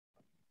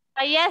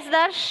Yes,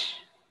 Darsh.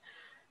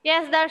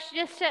 Yes, Darsh.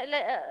 Just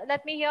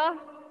let me hear.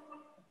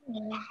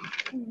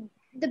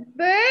 The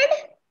bird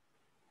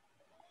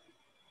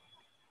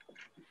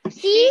She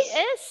sees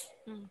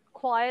is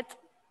quite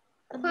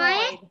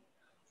quiet, annoyed.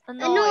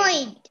 Annoyed.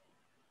 annoyed.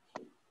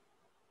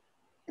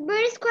 The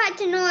bird is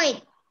quite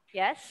annoyed.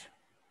 Yes.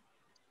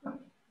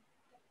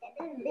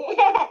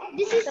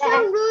 This is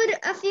so rude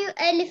of you,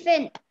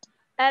 elephant.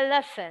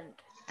 Elephant.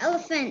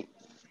 Elephant.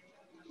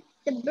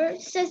 The bird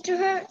says to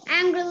her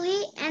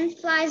angrily and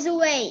flies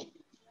away.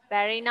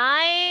 Very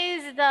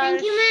nice, Darsh.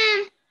 Thank you,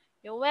 ma'am.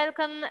 You're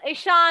welcome.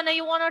 Ishana,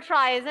 you want to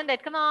try, isn't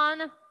it? Come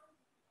on.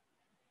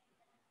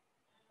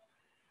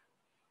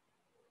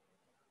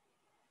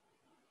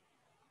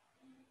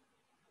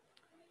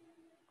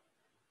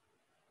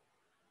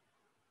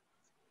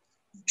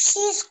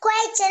 She's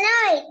quite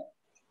annoyed.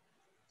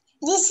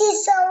 This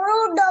is so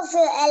rude of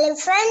you,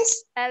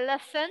 elephants.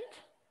 Elephant.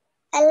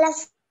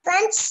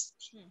 Elephants.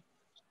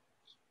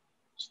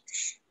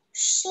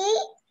 She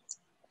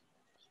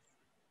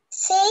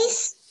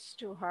says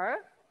To her.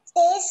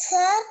 says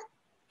her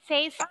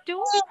Says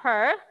to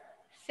her.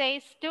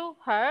 Says to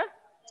her.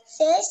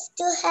 says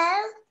to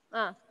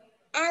her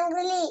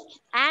angrily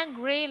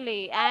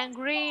Angrily.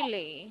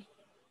 Angrily.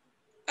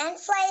 and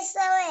flies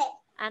away.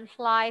 And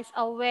flies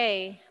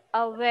away.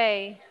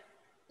 Away.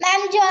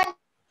 Ma'am John.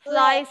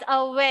 Flies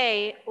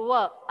away.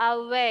 Whoa.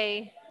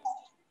 Away.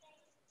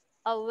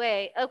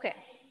 Away. Okay.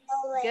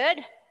 Away.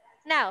 Good.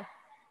 Now,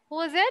 who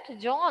is it?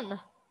 John.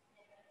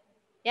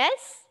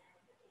 Yes?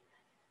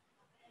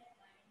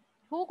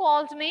 Who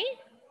called me?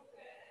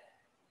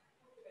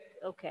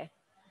 Okay.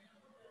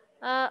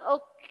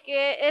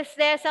 Okay. Is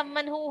there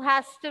someone who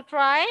has to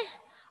try?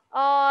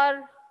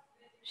 Or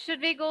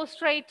should we go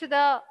straight to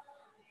the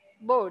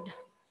board?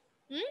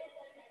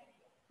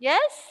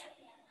 Yes?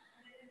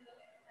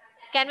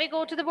 Can we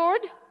go to the board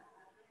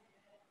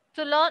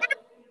to learn?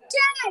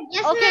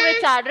 Yes, Okay, ma'am.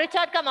 Richard.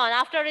 Richard, come on.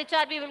 After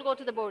Richard, we will go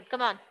to the board.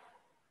 Come on.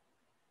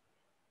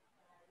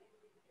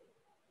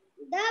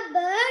 The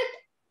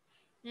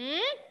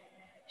bird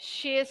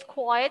She is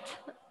quite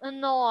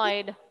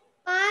annoyed.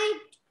 quite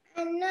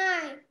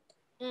annoyed.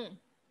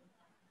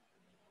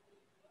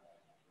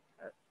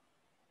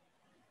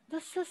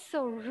 This is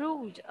so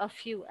rude of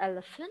you,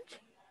 elephant.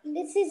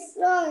 This is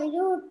so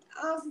rude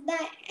of the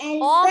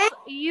Of elephant.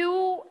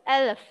 you,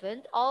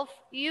 elephant. Of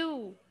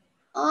you,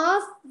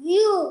 Of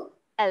you.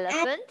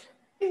 elephant.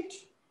 And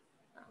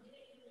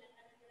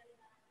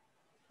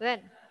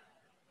Then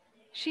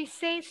she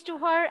says to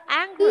her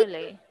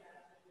angrily.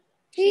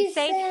 She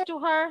says to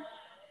her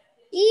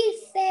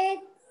he said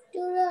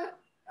to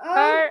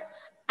her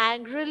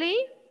angrily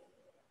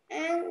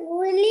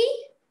angrily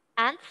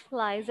and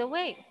flies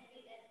away.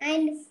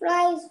 and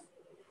flies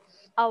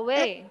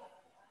Away.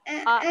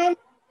 and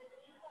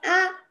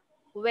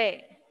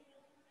Away.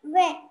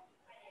 away.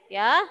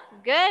 Yeah,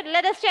 good.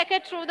 Let us check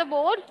it through the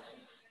board.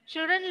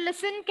 Children,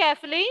 listen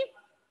carefully.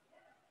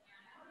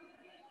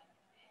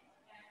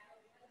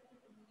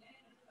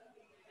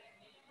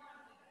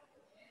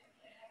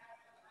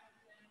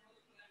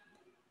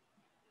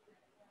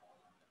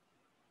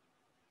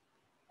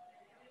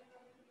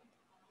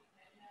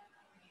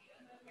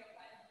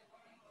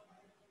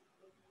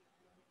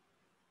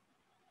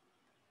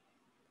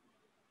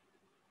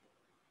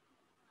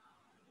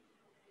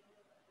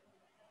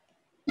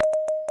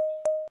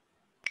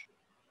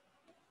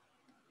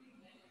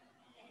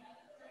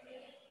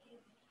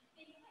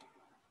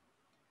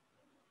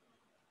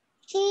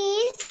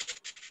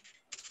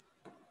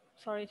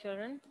 Sorry,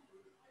 children.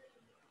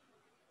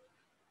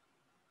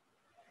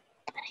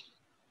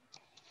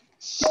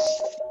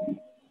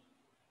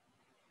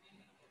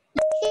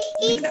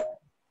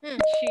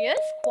 She is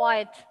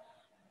quiet.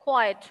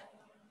 Quiet.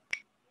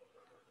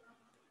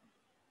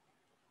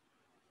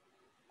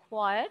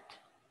 Quiet.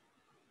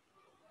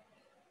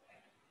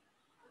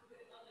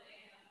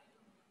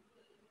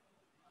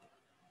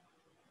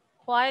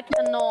 Quite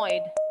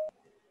annoyed.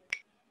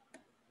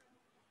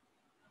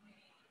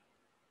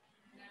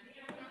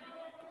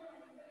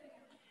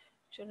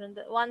 Children,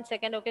 1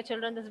 second. Okay,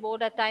 children, this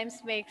board at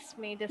times makes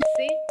me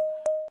dizzy.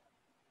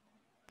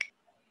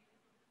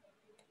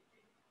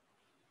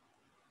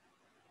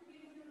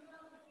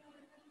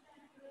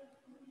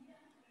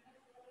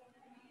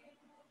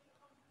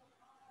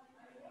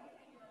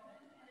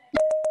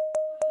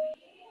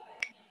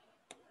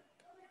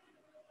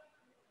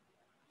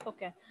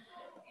 Okay.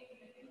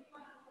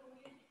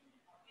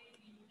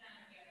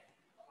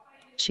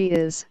 She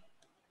is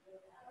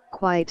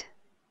quite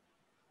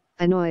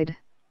annoyed.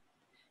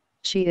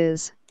 She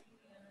is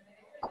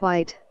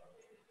quite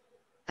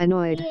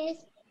annoyed.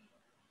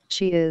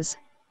 She is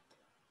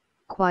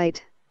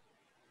quite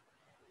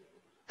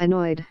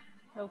annoyed.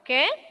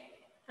 Okay.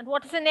 And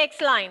what is the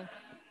next line?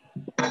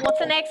 What's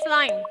the next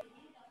line?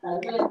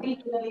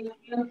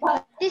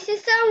 This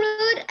is so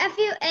rude of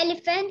you,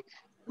 elephant.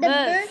 The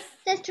bird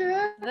says to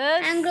her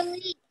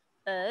angrily.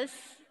 Is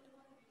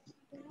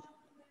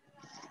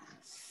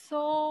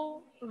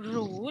so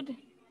rude,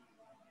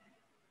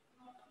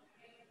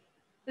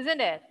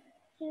 isn't it?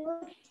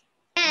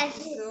 Yes. Yes.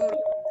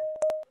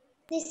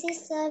 This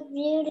is so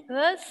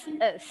beautiful.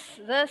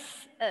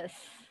 This is.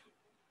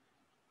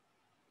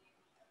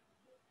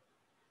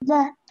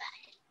 The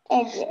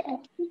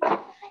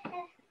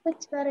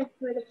which word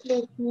for the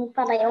plate? You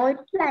പറയാൻ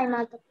ഒരു time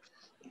മാത്രം.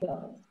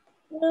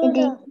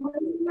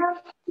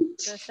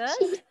 This is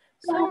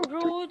so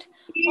rude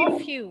of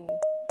you.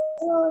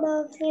 Rude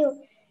of you.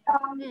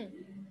 Hmm.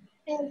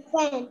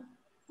 Elephant.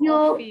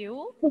 Of you.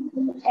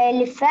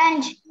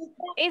 Elephant.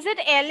 Is it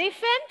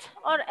elephant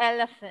or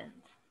elephant?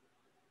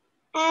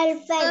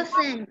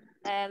 Elephant.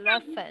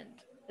 Elephant,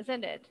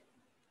 isn't it?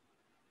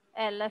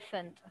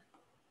 Elephant.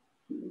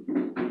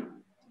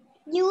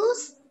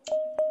 Use.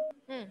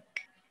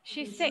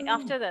 She say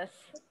after this.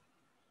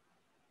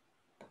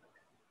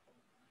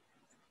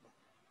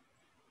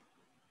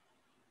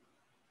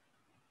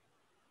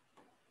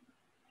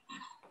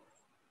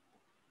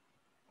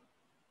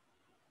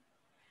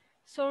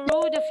 So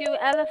rude of you,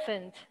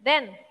 elephant.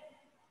 Then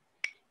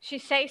she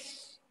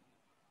says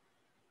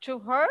to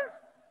her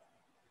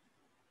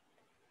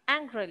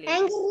angrily.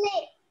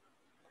 Angrily.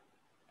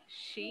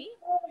 She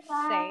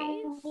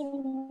says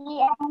to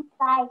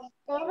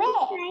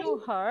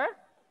her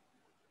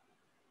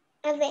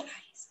Away.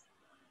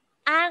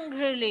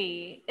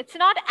 angrily. It's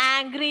not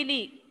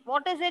angrily.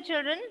 What is it,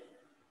 children?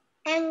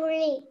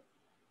 Angry.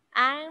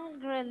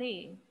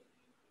 Angrily.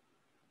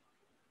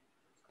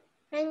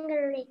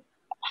 Angry.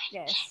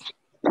 Yes.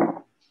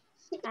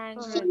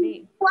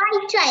 Angrily.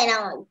 Quite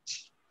annoyed.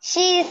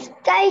 She is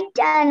quite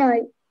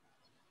annoyed.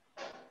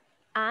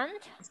 And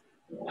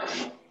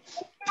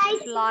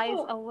flies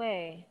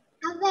away.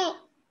 Away.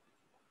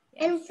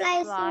 Yes, And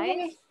flies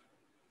flies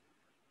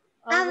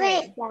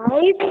away.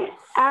 away.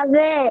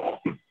 Away.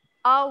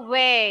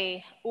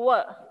 Away.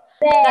 Were.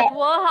 That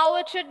were how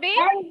it should be?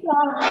 How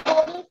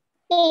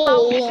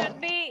it should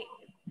be?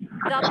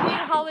 W,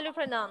 how will you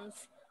pronounce?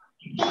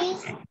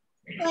 Is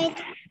quite.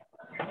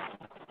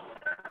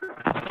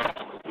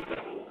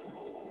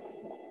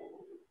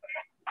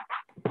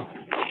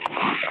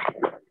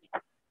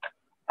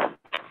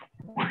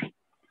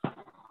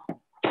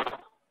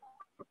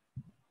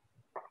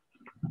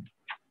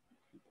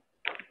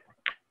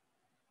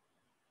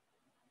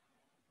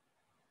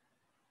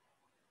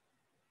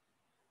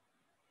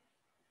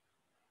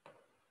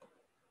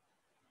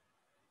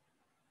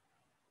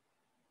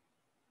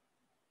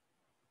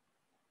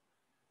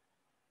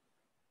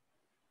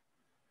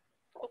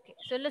 Okay,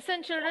 so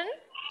listen, children.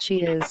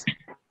 She is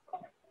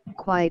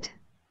quite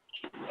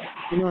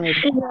annoyed.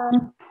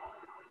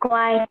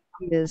 Quite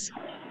She is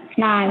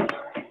nice.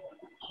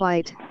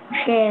 quite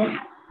She is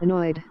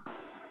annoyed.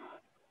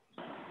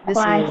 This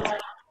quite is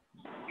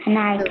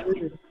nice. so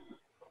rude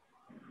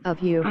of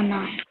you,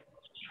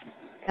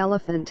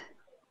 elephant.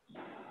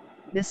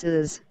 This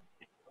is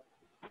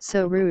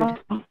so rude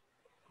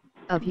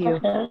of you,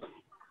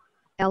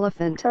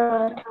 elephant.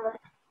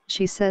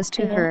 She says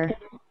to her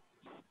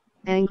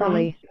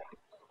angrily.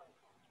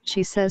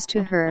 She says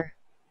to her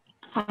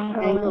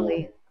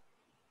angrily.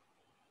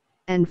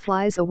 And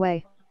flies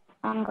away.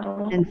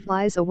 And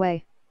flies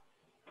away.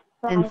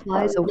 And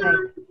flies away.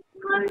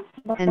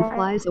 And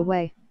flies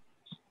away.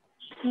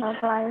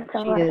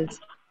 She is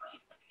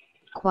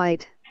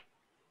quite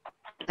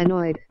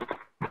annoyed.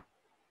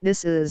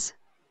 This is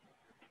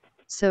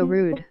so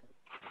rude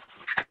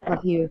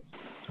of you,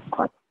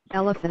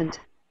 elephant.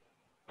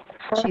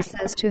 She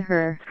says to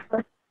her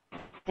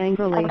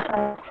angrily.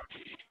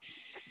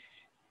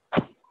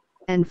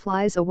 And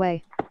flies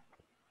away.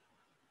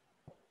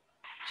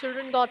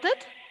 Children got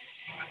it?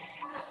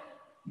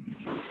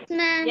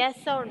 Yes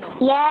or no?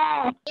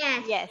 Yes.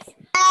 Yes.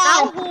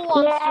 Now who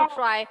wants to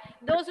try?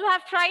 Those who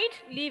have tried,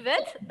 leave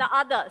it. The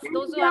others,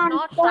 those who have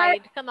not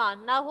tried, come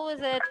on. Now who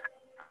is it?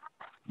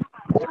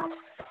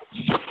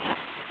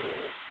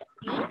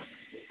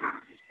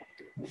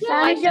 So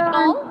I should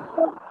call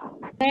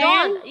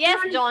John. Yes,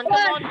 John. Come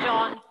on,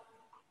 John.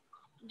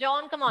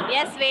 John, come on.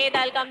 Yes, Ved,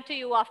 I'll come to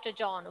you after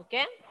John,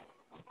 okay?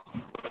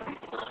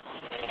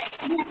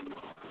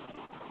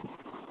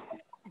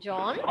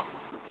 John,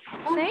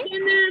 say.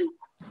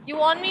 You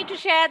want me to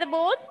share the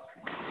board?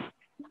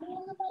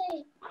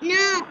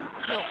 No.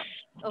 No.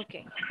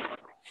 Okay.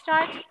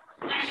 Start.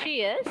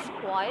 She is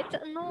quite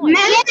annoyed.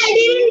 I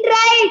didn't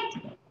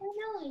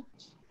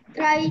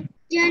try.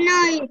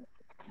 Annoyed.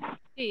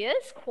 She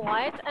is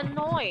quite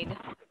annoyed.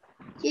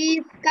 She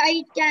is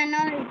quite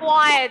annoyed.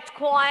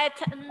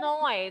 Quite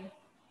annoyed.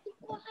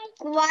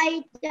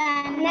 Quite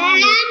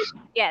annoyed.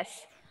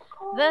 Yes.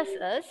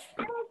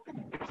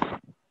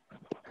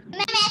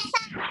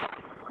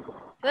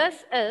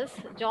 This is,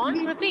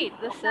 John, repeat.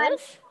 This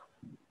is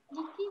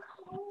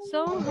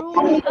so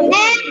rude of you.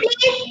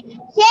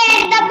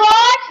 Share the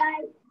board.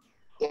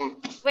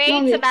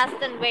 Wait,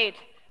 Sebastian, wait.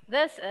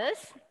 This is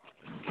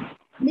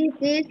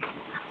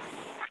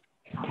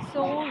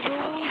so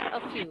rude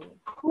of you.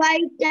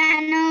 Quite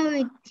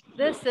annoyed.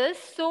 This is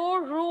so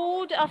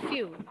rude of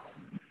you.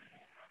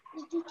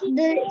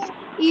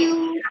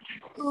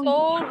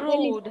 So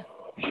rude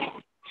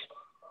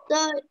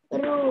So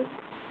rude.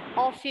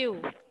 of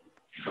you.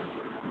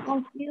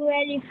 of you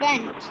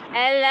elephant.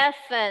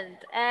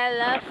 Elephant.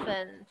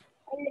 Elephant.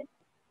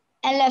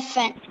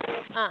 Elephant.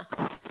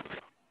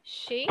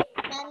 She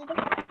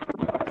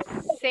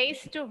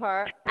says to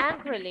her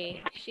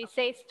angrily. She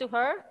says to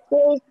her.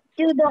 Says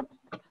to the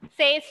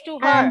Says to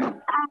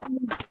her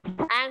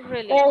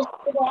angrily.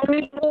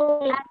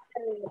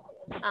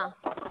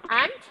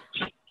 And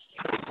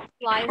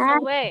flies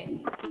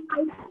away.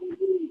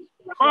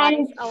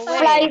 Flies away.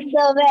 Flies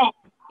away.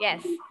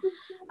 Yes.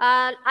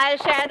 I'll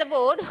share the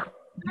board.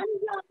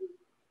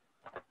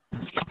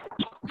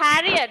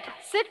 Harriet,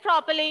 sit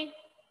properly.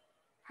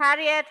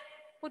 Harriet,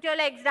 put your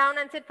legs down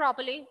and sit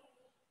properly.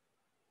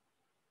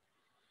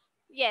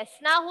 Yes.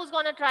 Now who's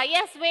going to try?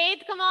 Yes,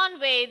 Wade. Come on,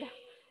 Wade.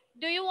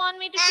 Do you want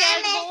me to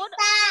share the board?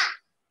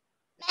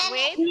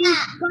 Wade?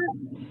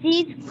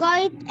 She's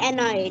quite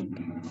annoyed.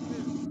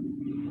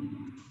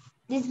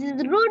 This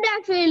is rude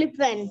of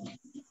elephant.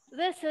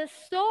 This is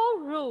so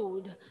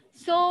rude.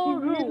 So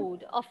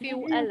rude of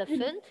you,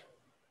 elephant.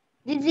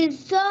 This is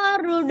so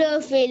rude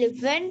of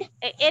elephant.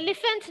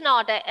 Elephant,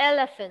 not an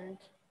elephant.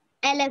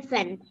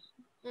 Elephant.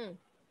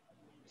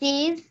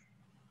 She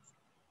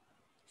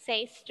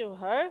says to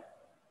her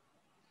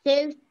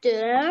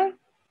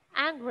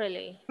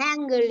angrily.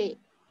 Angrily.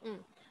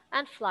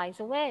 And flies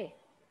away.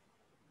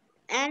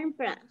 And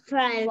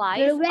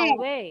flies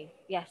away.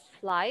 Yes,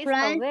 flies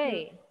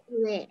away.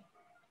 Away.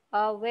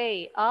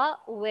 Away.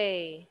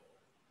 Away.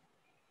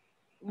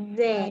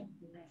 Away.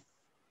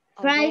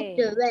 Flies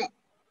away.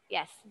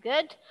 Yes,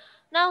 good.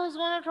 Now who's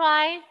going to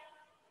try?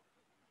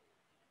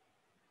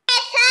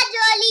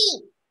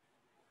 Jolie.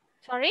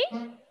 Sorry?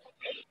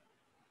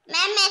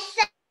 Ma'am,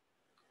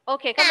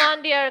 okay, come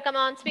on, dear. Come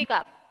on, speak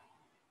up.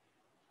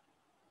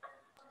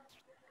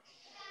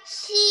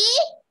 She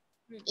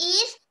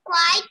is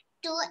quite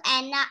too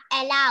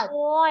allowed.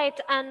 Quite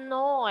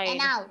annoyed.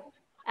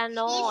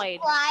 Annoyed. She's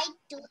quite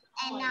too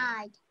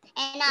annoyed.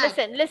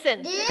 Listen,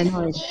 listen. This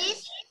Annoyed.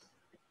 is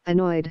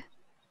Annoyed.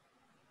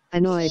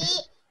 Annoyed. She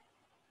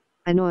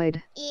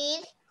Annoyed.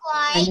 is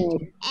quite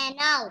Annoyed.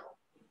 annoyed.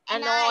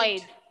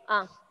 Annoyed.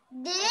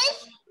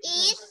 This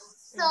is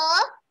so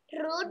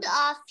rude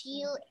of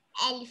you,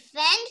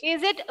 elephant.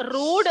 Is it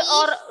rude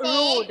or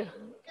rude?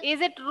 Is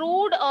it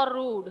rude or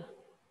rude?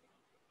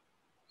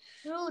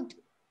 Rude.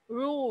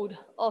 Rude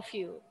of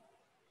you.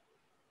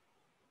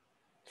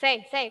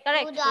 Say,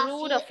 correct.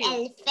 Rude of you.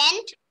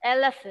 Elephant.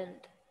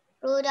 Elephant.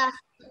 Rude of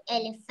you,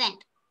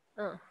 elephant.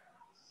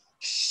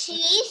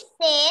 She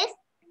says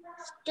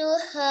to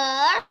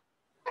her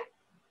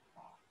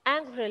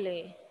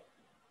angrily.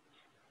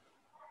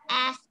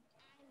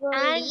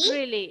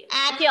 Angrily.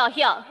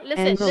 Here.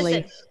 Listen, angrily.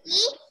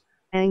 listen.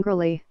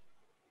 Angrily.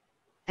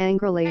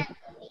 Angrily.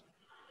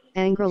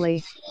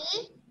 Angrily.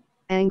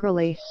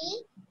 Angrily.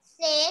 She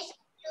says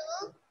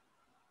to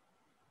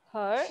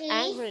her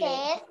angrily.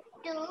 Says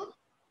to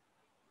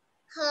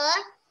her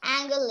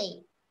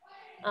angrily.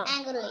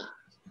 Angrily.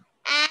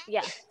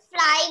 And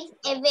flies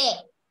away.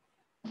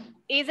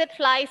 Is it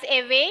flies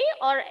away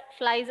or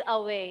flies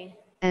away?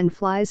 And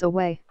flies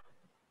away.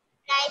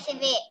 Flies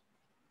away.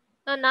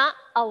 No, not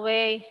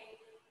away.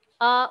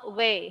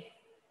 Away.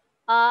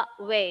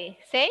 Away.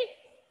 Say.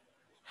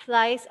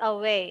 Flies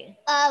away.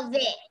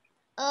 Away.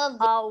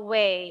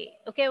 Away.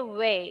 Okay,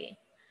 way.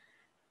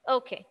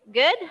 Okay,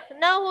 good.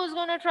 Now who's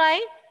going to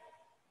try?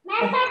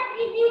 Fly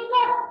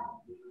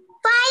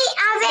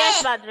away.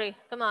 Yes, Badri.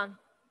 Come on.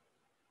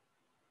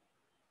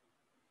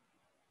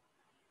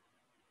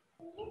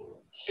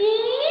 She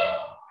is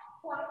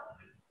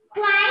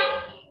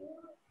quite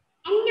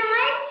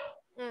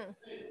annoyed.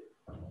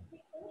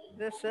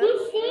 This is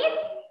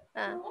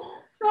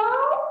so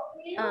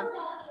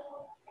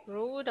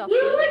rude of you.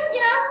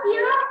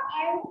 you.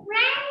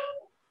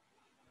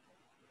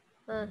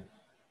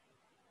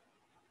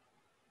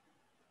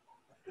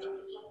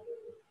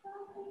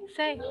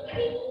 Say.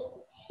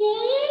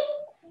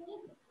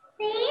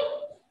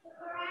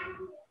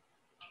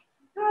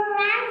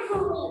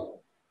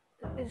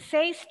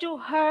 Says to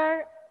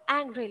her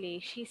angrily.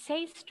 She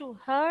says to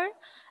her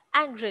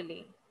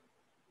angrily.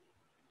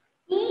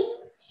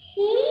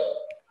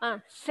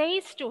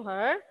 Says to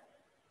her.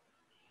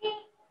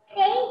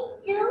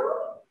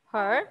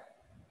 Her.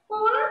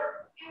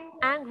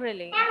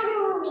 Angrily.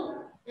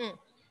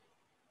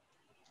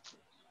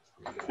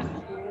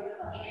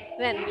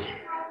 Then.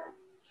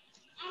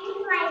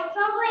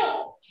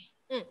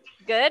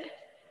 Good.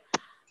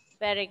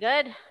 Very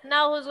good.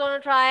 Now who's going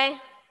to try?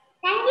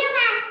 Thank you,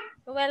 ma'am.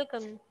 You're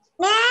welcome.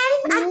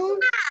 Ma'am,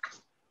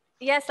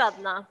 yes,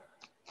 Adna.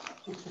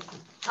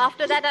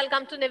 After that, I'll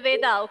come to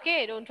Niveda.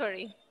 Okay, don't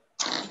worry.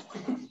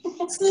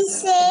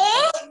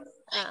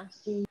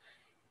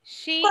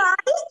 She says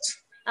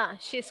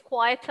she's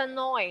quite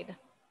annoyed.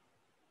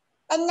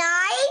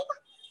 Annoyed?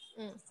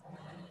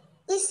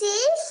 This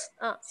is?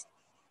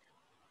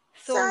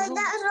 So rude.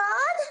 that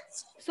road?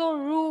 So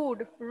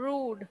rude.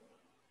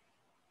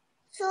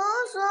 So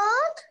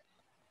rude?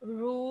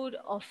 Rude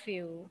of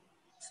you.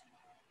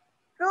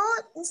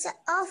 Rude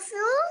of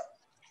you?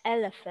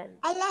 Elephant.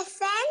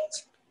 Elephant?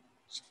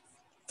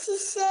 She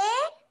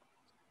said?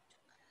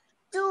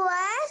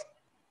 was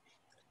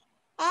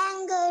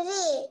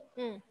angry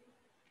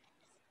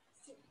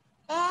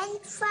and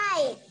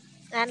fight.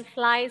 And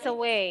flies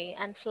away.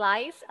 And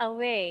flies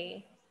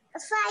away.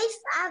 Flies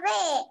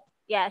away.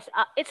 Yes,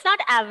 it's not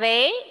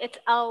away, it's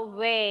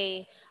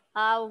away.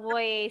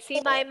 Away.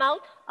 See my mouth?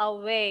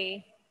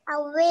 Away.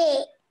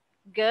 Away.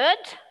 Good.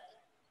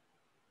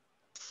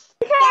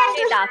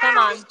 Niveda, come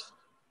on.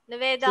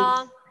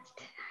 Niveda.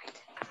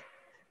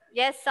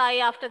 Yes, Sai,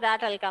 after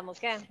that I'll come,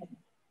 okay?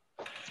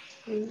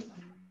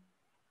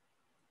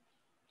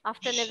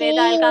 After Niveda,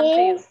 I'll come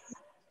to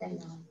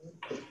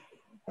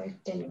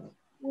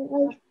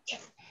you.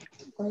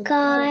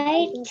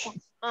 Kite.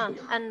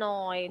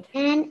 Annoyed.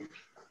 And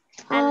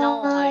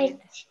Annoyed.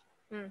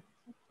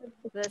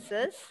 This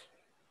is?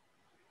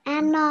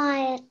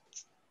 annoyed.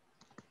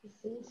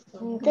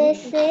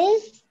 This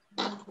is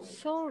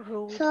So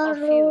rude so of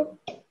rude.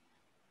 you.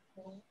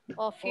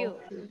 Of you.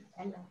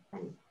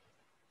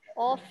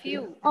 Of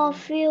you.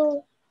 Of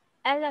you.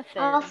 Elephant.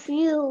 Of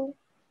you.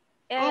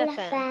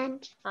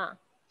 Elephant.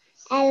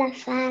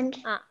 Elephant.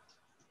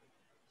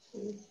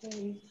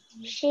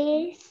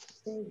 She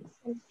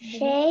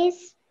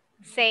says.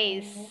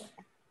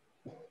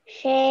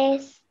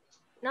 Says.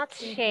 Not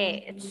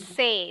say, it's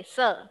say,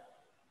 sir.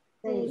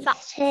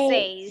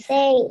 Says.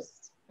 Says.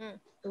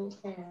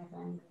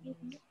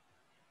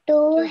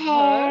 To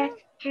her.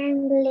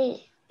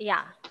 Handily.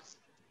 Yeah.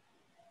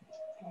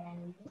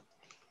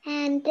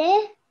 And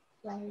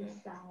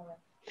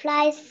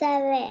flies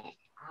away.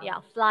 Yeah,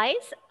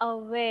 flies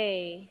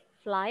away.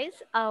 Flies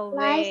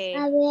away.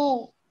 Flies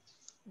away.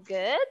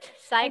 Good.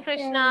 Sai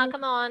Krishna,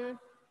 come on.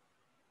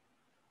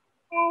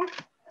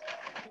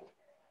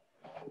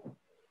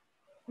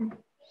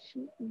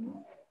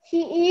 She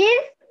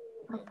is.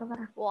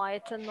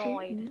 Quite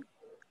annoyed.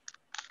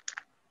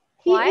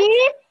 She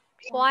is.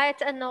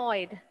 Quite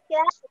annoyed.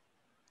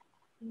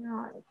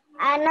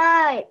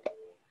 Annoyed.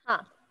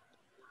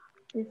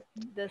 This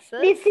This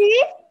is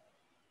is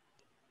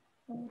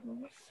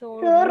so so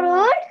rude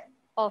rude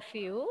of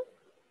you.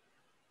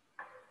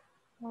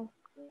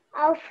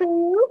 of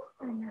you.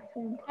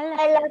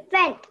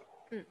 Elephant.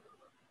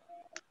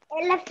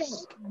 Elephant.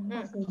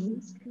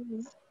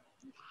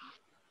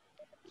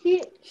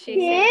 She She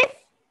says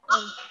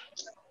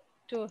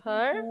to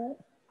her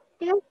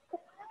is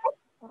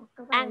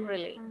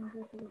angrily.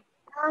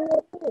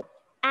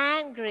 Angrily.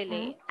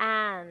 Angrily.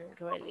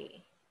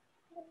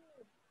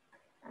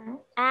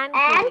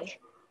 Angrily.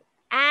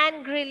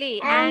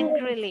 Angrily.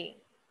 Angrily.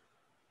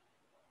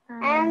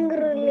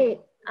 angrily.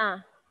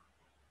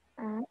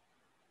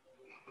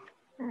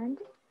 And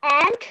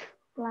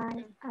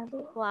flies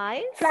away.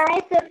 Flies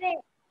Flies away.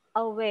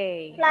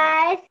 away.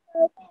 Flies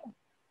away.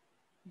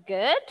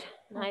 Good.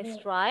 Nice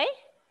try.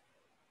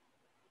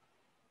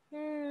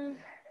 Now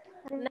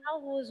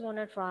who's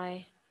gonna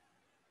try?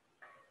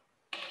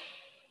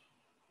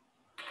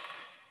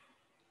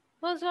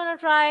 Who's gonna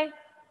try?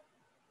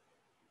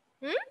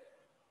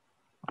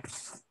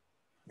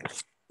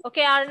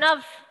 Okay,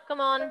 Arnav,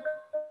 come on.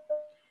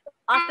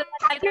 After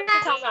that, I'll come to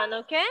Taman,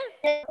 okay?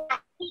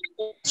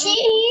 She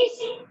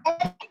is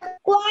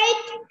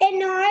quite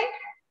annoyed.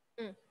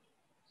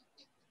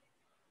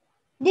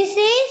 This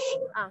is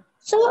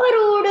so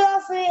rude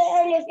of an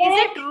elephant. Is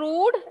it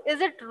rude?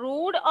 Is it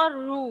rude or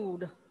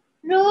rude?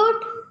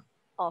 Rude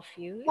Of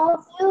you.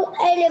 of you,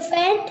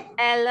 elephant.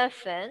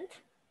 Elephant.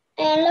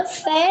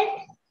 Elephant.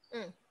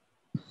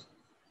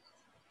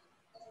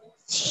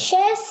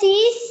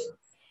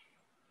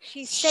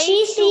 She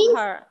says to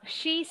her.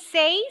 She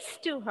says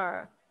to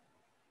her.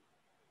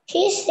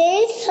 She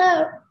says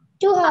her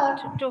to her.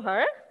 To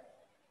her.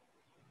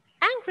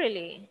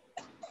 Angrily.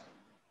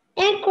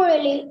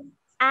 Angrily.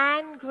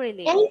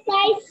 Angrily. And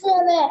flies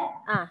away.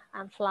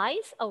 And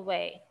flies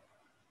away.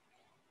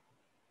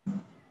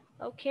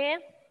 Okay.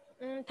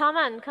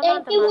 Taman, come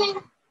on,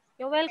 Taman.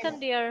 You're welcome,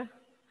 dear.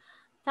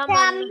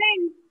 Taman.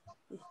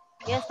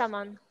 Yes,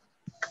 Taman.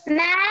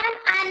 Ma'am,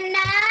 Anna.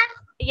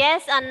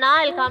 Yes, Anna,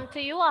 I'll come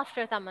to you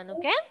after Taman,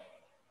 okay?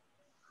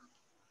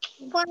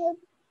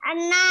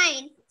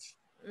 Annoyed.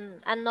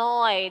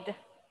 Annoyed.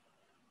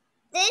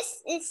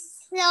 This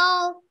is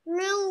so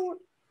rude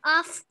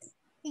of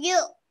you,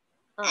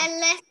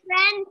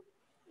 elephant.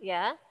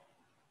 Yeah.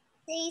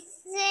 She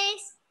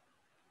says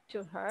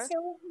to her.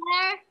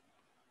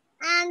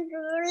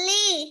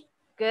 Angrily.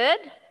 Good.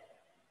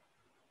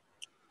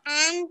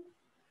 And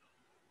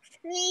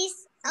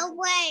flies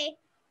away.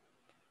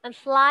 And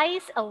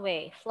flies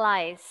away.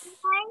 Flies.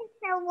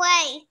 Flies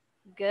away.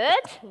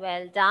 Good.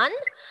 Well done.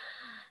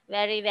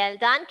 Very well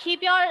done.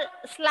 Keep your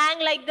slang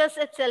like this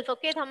itself.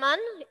 Okay, Thaman?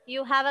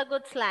 You have a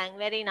good slang.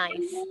 Very nice.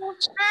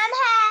 I'm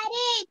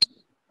Harriet.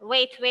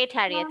 Wait,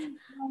 Harriet.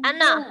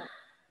 Anna.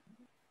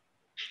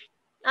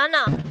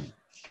 Anna.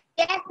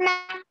 Yes,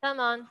 ma'am. Come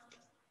on.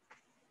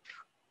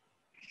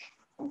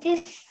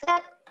 This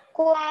is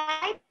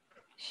quite.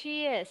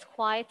 She is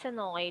quite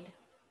annoyed.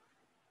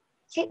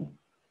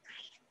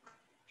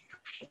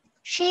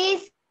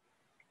 She's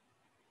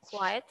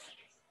quiet.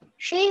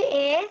 She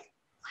is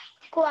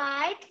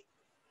quite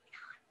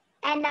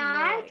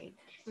annoyed.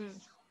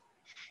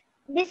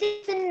 This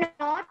is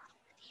not.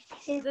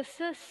 This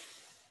is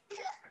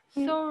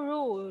so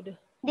rude.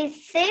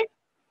 This is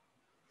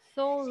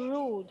So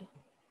rude.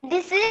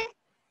 this is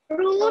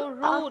rude So of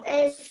rude.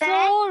 elephant.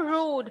 So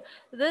rude.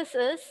 This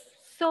is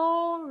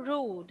so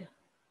rude.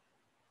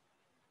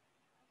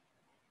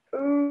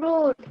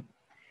 Rude.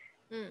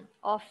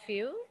 Of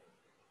you.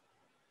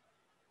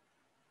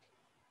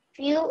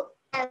 Few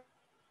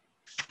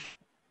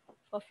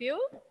Of you.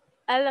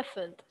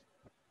 Elephant.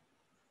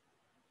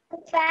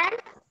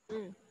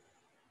 elephant.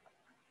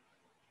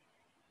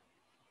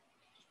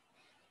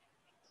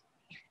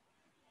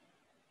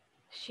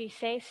 She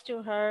says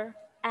to her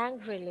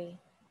angrily.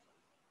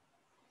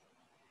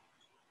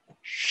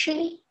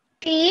 She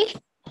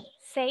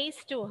Says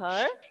to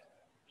her.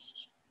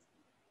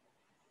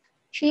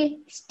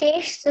 She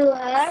stays to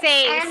her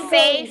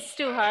Says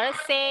to her.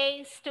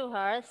 Says to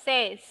her.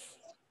 Says.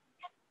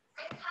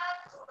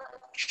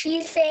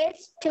 She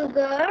says to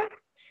her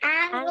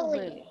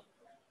Angrily.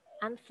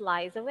 And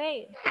flies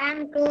away.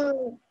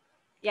 Angrily.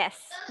 Yes.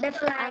 The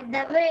flies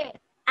away.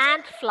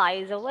 And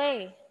flies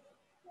away.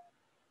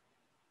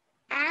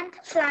 And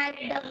flies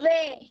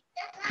away.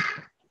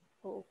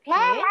 Okay.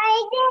 Mom,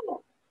 I did.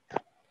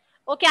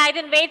 Okay, I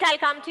didn't wait. I'll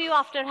come to you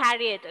after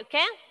Harriet,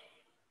 okay?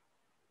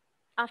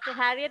 After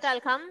Harriet, I'll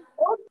come.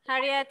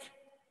 Harriet.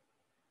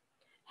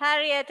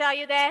 Harriet, are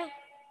you there?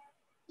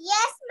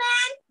 Yes,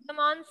 ma'am. Come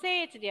on,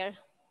 say it, dear.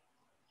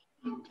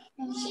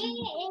 She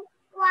is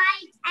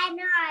quite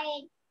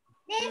annoyed.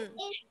 This is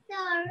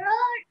the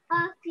road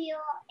of your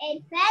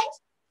elephant.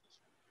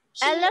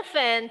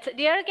 Elephant.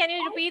 Dear, can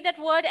you repeat that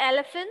word,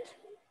 elephant?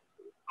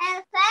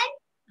 Elephant.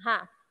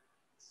 Huh.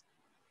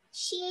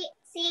 She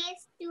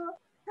says to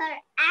her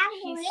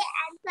angrily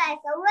and flies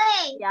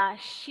away. Yeah,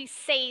 she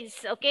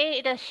says. Okay,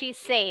 it is she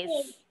says.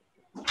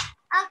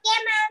 Okay,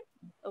 ma'am.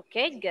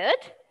 Okay, good.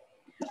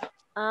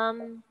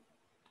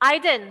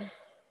 Aiden.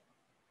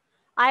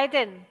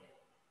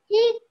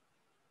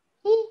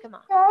 Come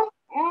on. So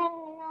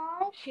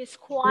annoyed. She's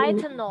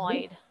quite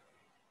annoyed.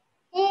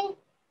 She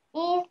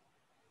is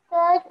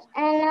so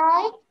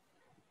annoyed.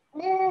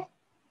 This is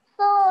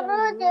so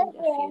rude of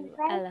you,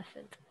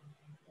 Elephant.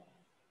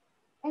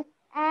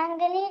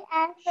 Angry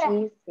and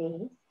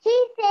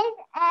she says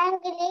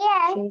angrily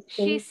and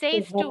She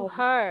says to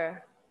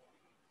her.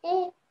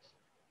 she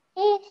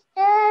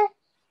stirs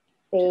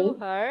To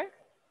her.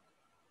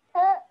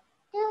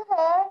 to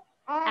her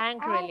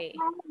Angrily.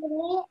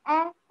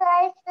 and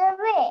flies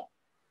away.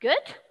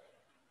 Good.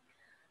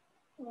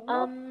 Thank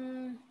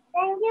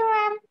you,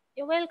 ma'am.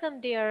 You're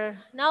welcome, dear.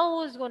 Now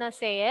who's gonna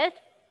say it?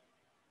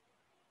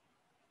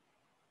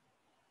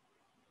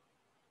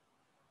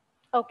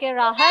 Okay,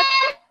 Rahat.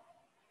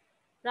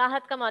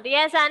 Rahat, come on.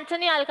 Yes,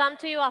 Anthony, I'll come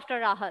to you after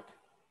Rahat.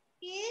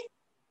 She's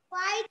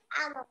quite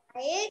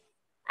annoyed.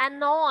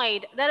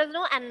 Annoyed. There is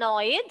no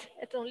annoyed.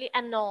 It's only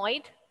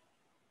annoyed.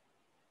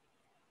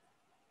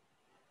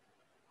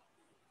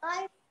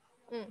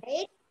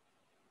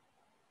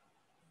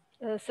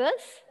 This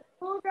is?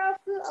 Food of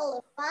the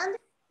elephant.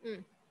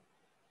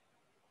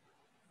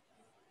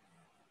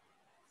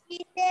 She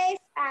says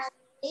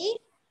angrily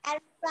and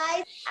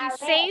flies She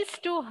away. says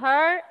to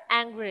her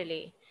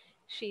angrily.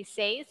 She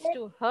says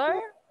to her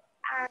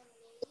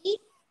Angrily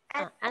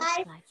and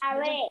flies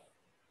away.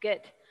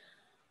 Good.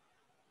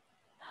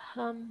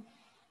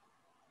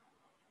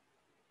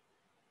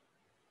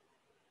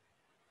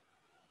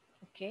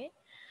 Okay.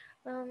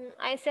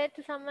 I said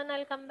to someone,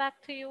 I'll come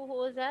back to you. Who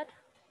was that?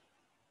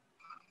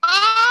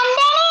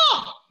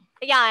 Anthony!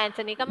 Yeah,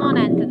 Anthony. Come on,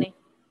 Anthony.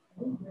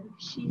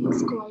 She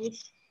is quiet.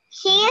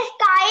 She is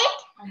quiet.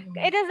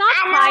 It is not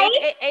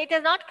kite. It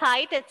is not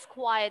kite. It's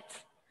quiet.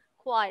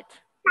 Quiet.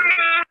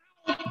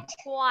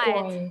 Quiet.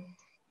 Quiet.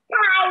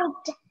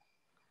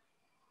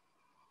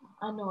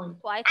 Annoyed.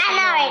 Quite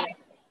Annoyed.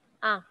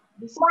 annoyed.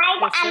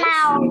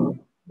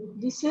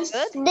 This is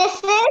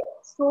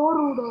so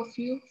rude of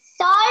you.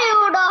 So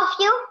rude of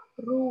you.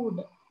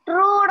 Rude.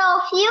 Rude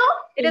of you.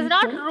 It is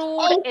not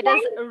rude. It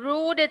is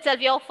rude itself.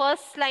 Your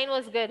first line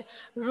was good.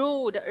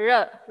 Rude.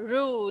 Rude.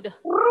 Rude.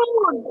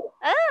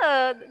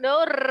 Oh,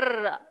 no.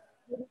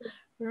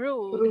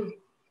 Rude.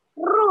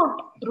 Rude.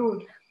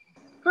 Rude.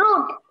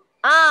 Rude.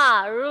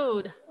 Ah,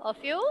 rude. Of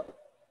you?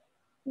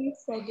 He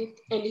said it.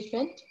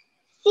 Elephant.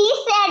 She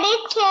said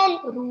it.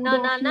 Rude No.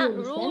 of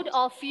you. Rude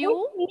of you.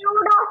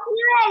 Rude of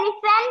you,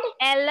 elephant.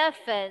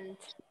 Elephant.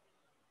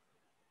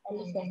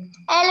 Elephant.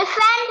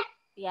 Elephant.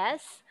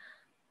 Yes.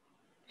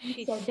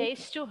 She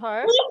says to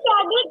her He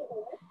said it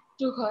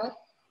To her.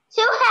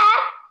 to her.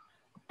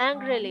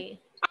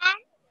 angrily.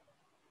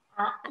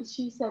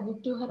 She said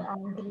it to her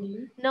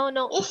angrily. No.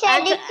 He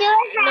said it to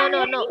her.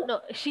 No.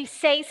 She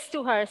says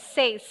to her.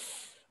 Says.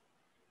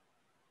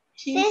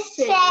 She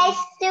says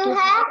to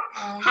her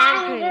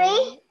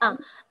Angry.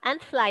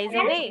 And flies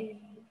away.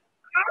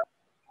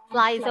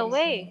 Flies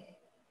away.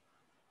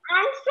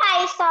 and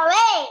flies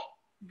away.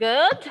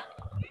 Good.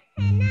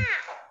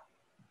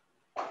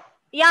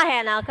 Yeah,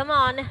 Hannah, come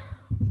on.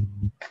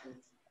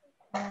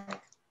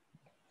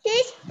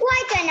 She's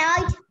quite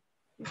annoyed.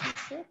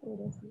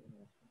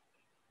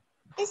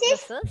 This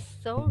This is is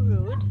so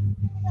rude.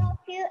 of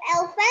you,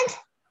 elephant.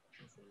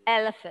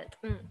 Elephant.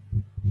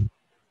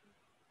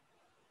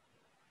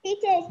 He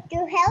says to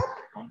help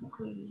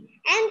angrily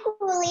and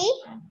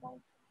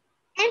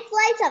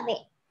flies away.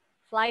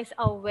 Flies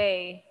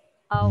away.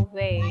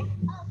 Away.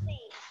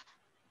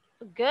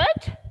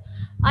 Good.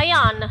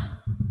 Ayan.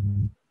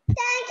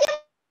 Thank you.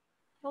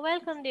 You're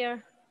welcome,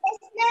 dear. Yes,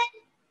 ma'am.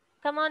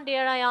 Come on,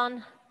 dear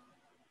Ayan.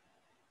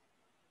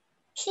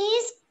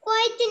 She's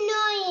quite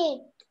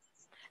annoyed.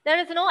 There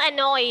is no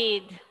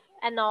annoyed.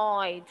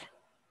 Annoyed.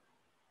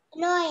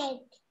 Annoyed.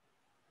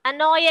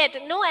 Annoyed.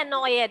 No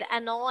annoyed.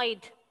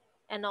 Annoyed.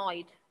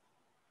 Annoyed.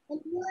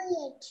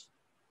 Annoyed.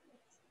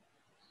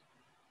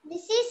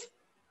 This is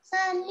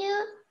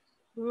Sanyu.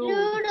 Rude.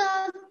 Rude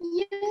of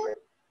you.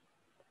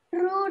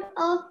 Rude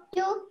of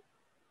you.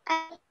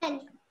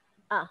 And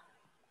Ah.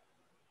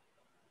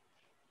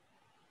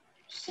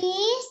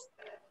 she's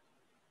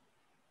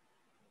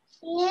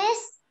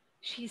yes.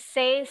 She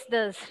says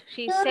this.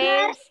 She To her.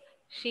 says.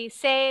 She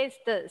says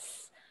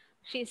this.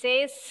 She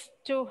says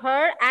to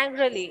her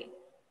angrily.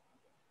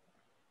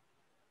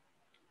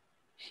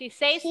 She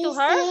says She to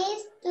her.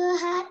 says to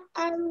her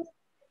and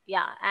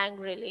Yeah,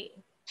 angrily.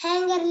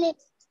 angrily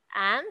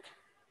And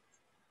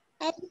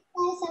and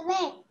flies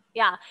away.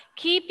 yeah,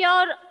 keep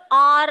your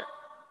R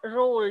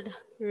rolled.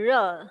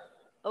 R.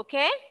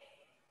 Okay?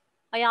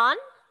 Ayan?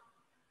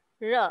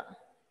 R.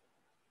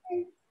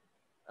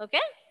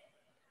 Okay?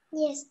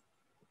 Yes.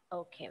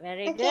 Okay,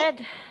 very Okay.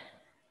 good.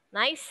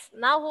 Nice.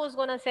 Now who's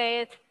going to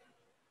say it?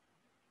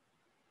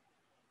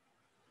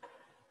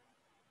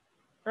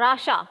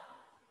 Rasha.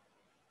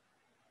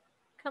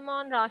 Come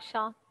on,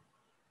 Rasha.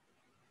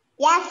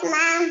 Yes,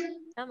 ma'am.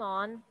 Come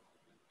on.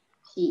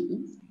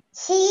 She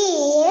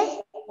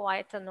is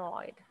Quite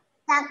annoyed.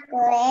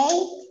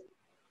 the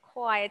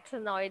Quite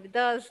annoyed.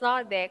 There's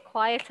not there.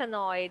 Quite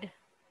annoyed.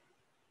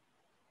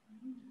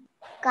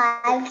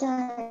 great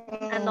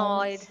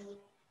Annoyed.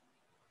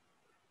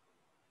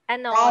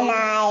 Annoyed.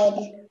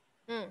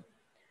 annoyed.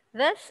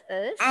 This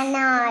is.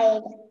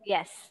 Annoyed.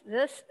 Yes,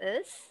 this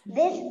is.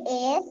 This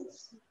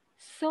is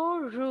So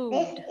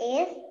rude.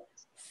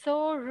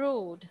 So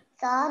rude.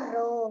 so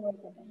rude.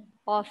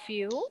 Of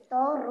you.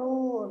 So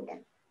rude.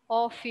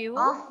 Of you.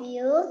 Of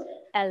you.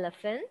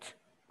 Elephant.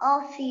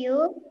 Of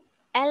you.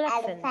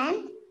 Elephant.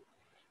 Elephant.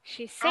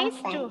 She says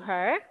to Elephant.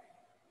 her.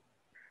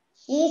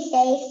 She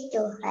says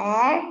to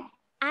her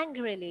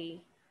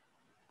Angrily.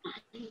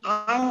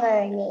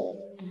 angrily.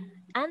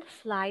 And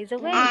flies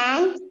away.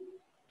 And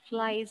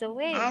Flies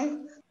away. flies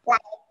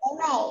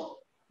away.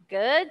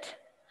 Good.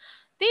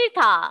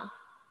 Tirtha.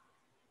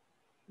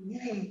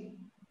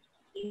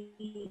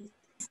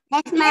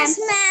 Yes,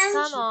 ma'am.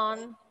 Come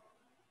on.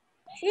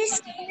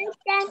 She's Okay.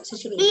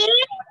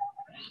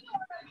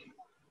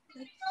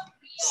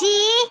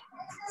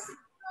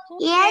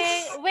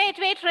 Yes. Wait,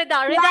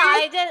 Rida.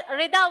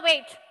 Rida,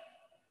 wait.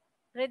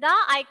 Rida,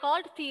 I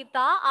called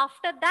Tirtha.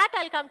 After that,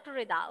 I'll come to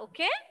Rida.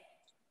 Okay?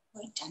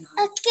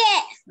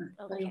 Okay.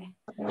 Okay.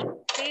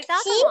 Tirtha,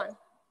 come on.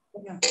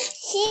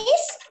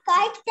 She's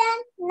quite a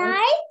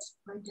night.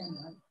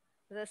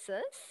 This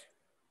is.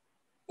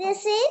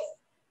 This is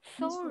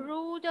So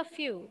rude of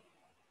you.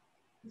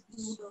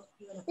 this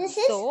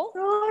is So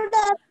rude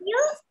of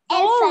you. So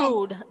Elephant.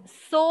 rude.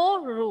 So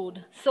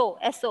rude. So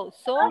S-O.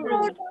 So Rude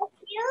rude. of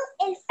you.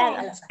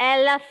 Elephant.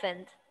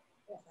 Elephant.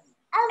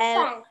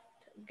 Elephant.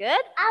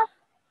 Good.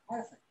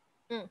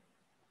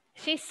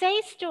 She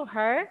says to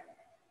her.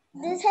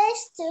 This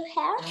is to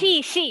her.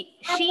 She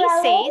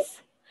Umbrella.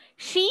 says.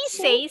 She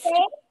She says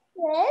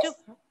says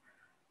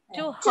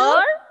to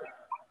her.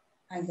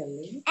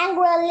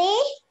 angrily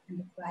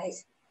and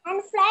flies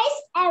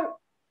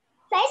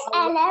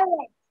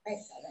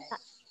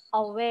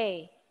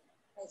Away.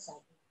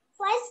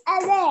 Flies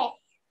away.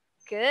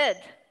 Good.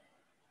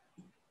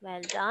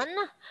 Well done.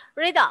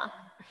 Rida.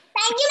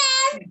 Thank you,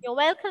 ma'am. You're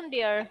welcome,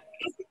 dear.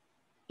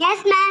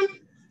 Yes, ma'am.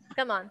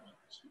 Come on.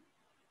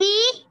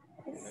 He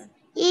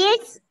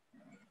is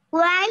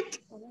quite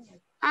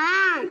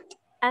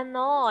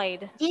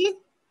Annoyed. This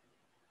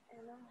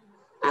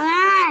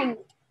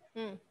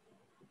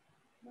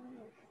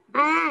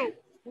and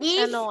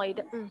this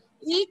Annoyed.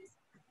 is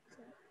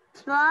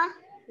so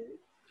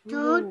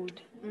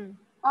Rude.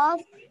 of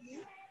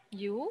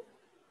You.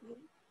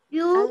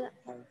 you.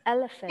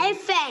 Elephant.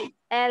 Elephant.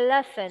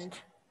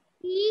 Elephant.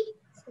 He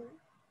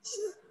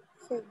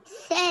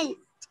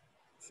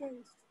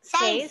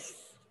Says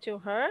to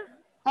her.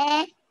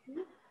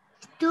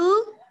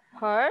 To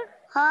Her.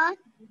 her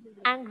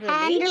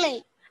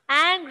Angrily.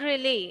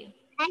 Angrily.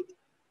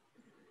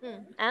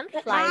 And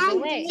flies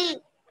away.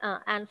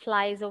 And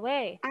flies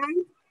away.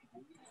 And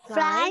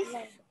Flies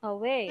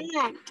away.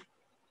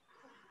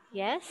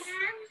 Yes.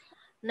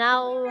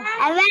 Now.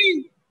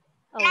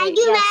 Thank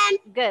you, yes.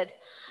 ma'am. Good.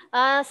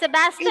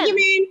 Sebastian. Thank you,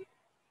 ma'am.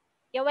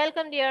 You're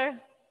welcome, dear.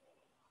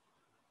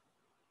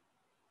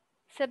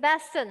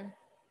 Sebastian.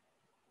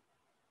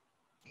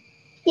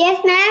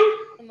 Yes, ma'am.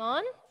 Come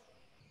on.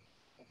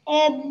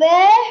 A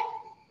bird.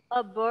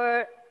 A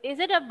bird. Is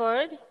it a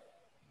bird?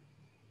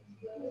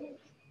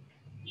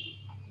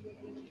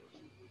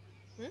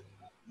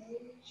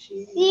 She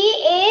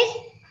is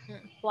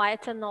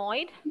quite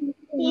annoyed.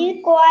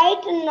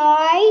 quite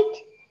annoyed.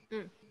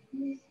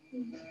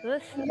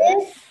 This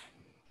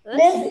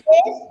This is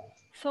is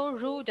so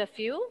rude of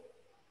you.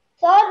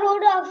 so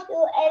rude of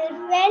you,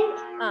 elephant.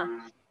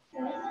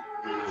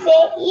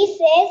 He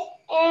says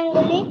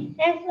angrily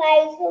and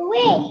flies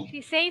away.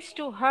 She says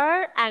to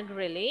her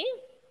angrily.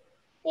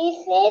 He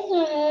says to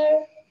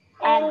her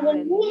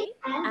Angrily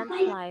and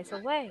flies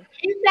away.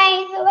 And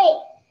flies away.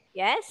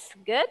 Yes,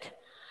 good.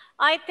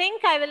 I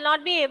think I will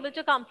not be able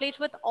to complete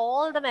with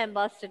all the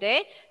members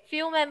today.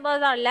 Few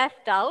members are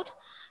left out.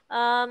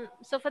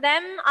 So for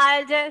them,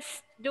 I'll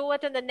just do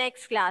it in the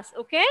next class.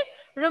 Okay?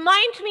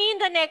 Remind me in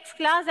the next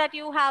class that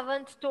you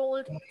haven't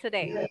told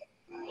today.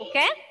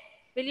 Okay?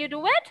 Will you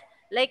do it?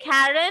 Like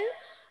Haran,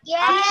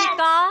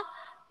 Akshika,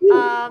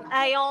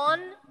 Ayon,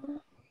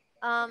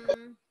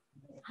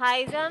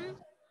 Haizam.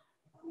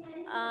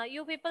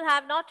 You people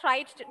have not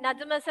tried.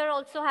 Najma sir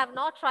also have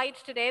not tried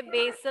today.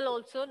 Basil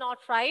also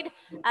not tried.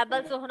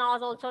 Abel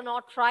Suhana also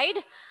not tried.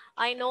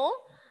 I know.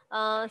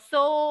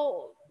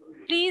 So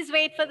please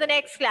wait for the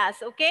next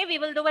class. Okay, we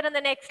will do it in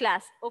the next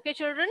class. Okay,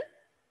 children.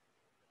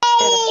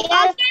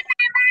 Yes.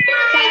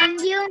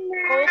 Thank you.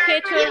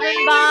 Okay, children.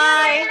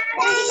 Bye.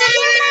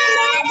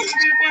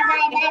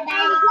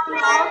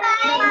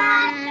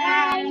 Bye.